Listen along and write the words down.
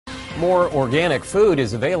More organic food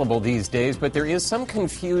is available these days, but there is some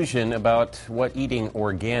confusion about what eating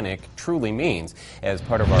organic truly means. As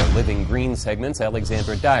part of our Living Green segments,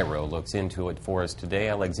 Alexandra Dyro looks into it for us today.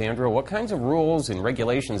 Alexandra, what kinds of rules and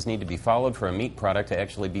regulations need to be followed for a meat product to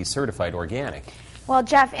actually be certified organic? Well,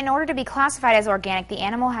 Jeff, in order to be classified as organic, the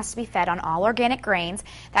animal has to be fed on all organic grains.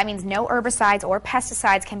 That means no herbicides or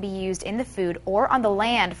pesticides can be used in the food or on the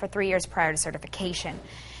land for 3 years prior to certification.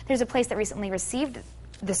 There's a place that recently received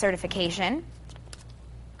the certification.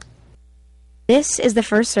 This is the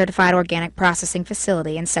first certified organic processing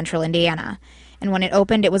facility in central Indiana, and when it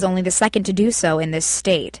opened, it was only the second to do so in this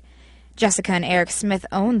state. Jessica and Eric Smith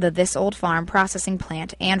own the This Old Farm processing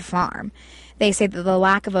plant and farm. They say that the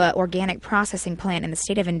lack of an organic processing plant in the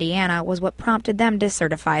state of Indiana was what prompted them to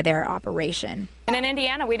certify their operation. And in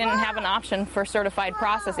Indiana, we didn't have an option for certified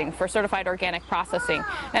processing, for certified organic processing.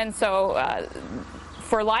 And so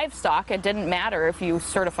for livestock, it didn't matter if you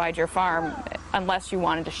certified your farm unless you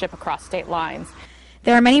wanted to ship across state lines.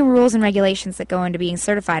 There are many rules and regulations that go into being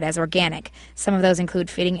certified as organic. Some of those include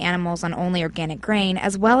feeding animals on only organic grain,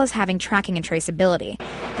 as well as having tracking and traceability.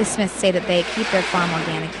 The Smiths say that they keep their farm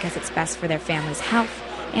organic because it's best for their family's health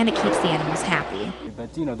and it keeps the animals happy.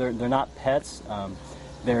 But you know, they're not pets.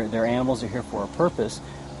 They're animals. They're here for a purpose.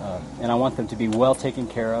 And I want them to be well taken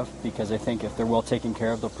care of, because I think if they're well taken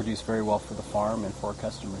care of, they'll produce very well for the farm and for our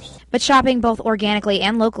customers. But shopping both organically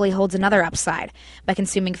and locally holds another upside. By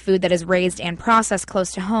consuming food that is raised and processed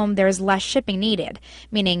close to home, there is less shipping needed,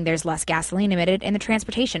 meaning there's less gasoline emitted in the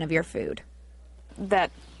transportation of your food. That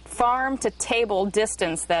farm-to-table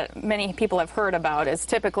distance that many people have heard about is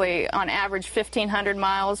typically, on average, 1,500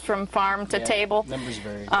 miles from farm to table numbers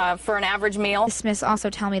vary. For an average meal. The Smiths also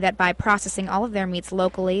tell me that by processing all of their meats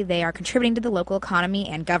locally, they are contributing to the local economy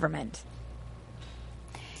and government.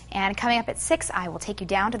 And coming up at 6, I will take you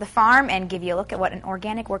down to the farm and give you a look at what an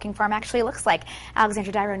organic working farm actually looks like.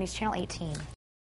 Alexandra Dyro, News Channel 18.